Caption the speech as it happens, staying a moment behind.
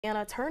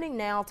Turning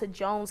now to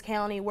Jones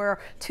County, where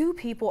two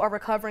people are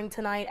recovering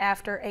tonight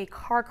after a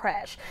car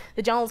crash.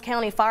 The Jones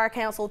County Fire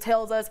Council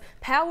tells us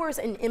Powers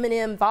and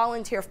M&M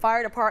volunteer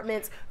fire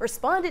departments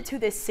responded to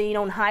this scene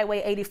on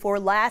Highway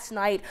 84 last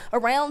night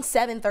around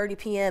 7:30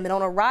 p.m. and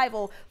on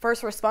arrival,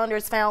 first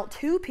responders found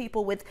two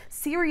people with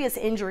serious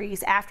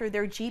injuries after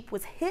their Jeep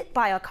was hit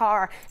by a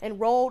car and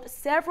rolled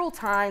several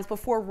times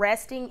before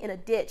resting in a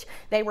ditch.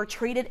 They were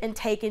treated and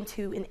taken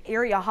to an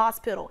area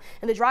hospital,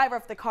 and the driver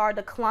of the car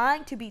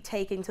declined to be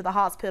taken to the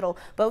hospital.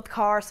 Both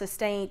cars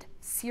sustained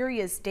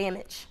serious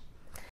damage.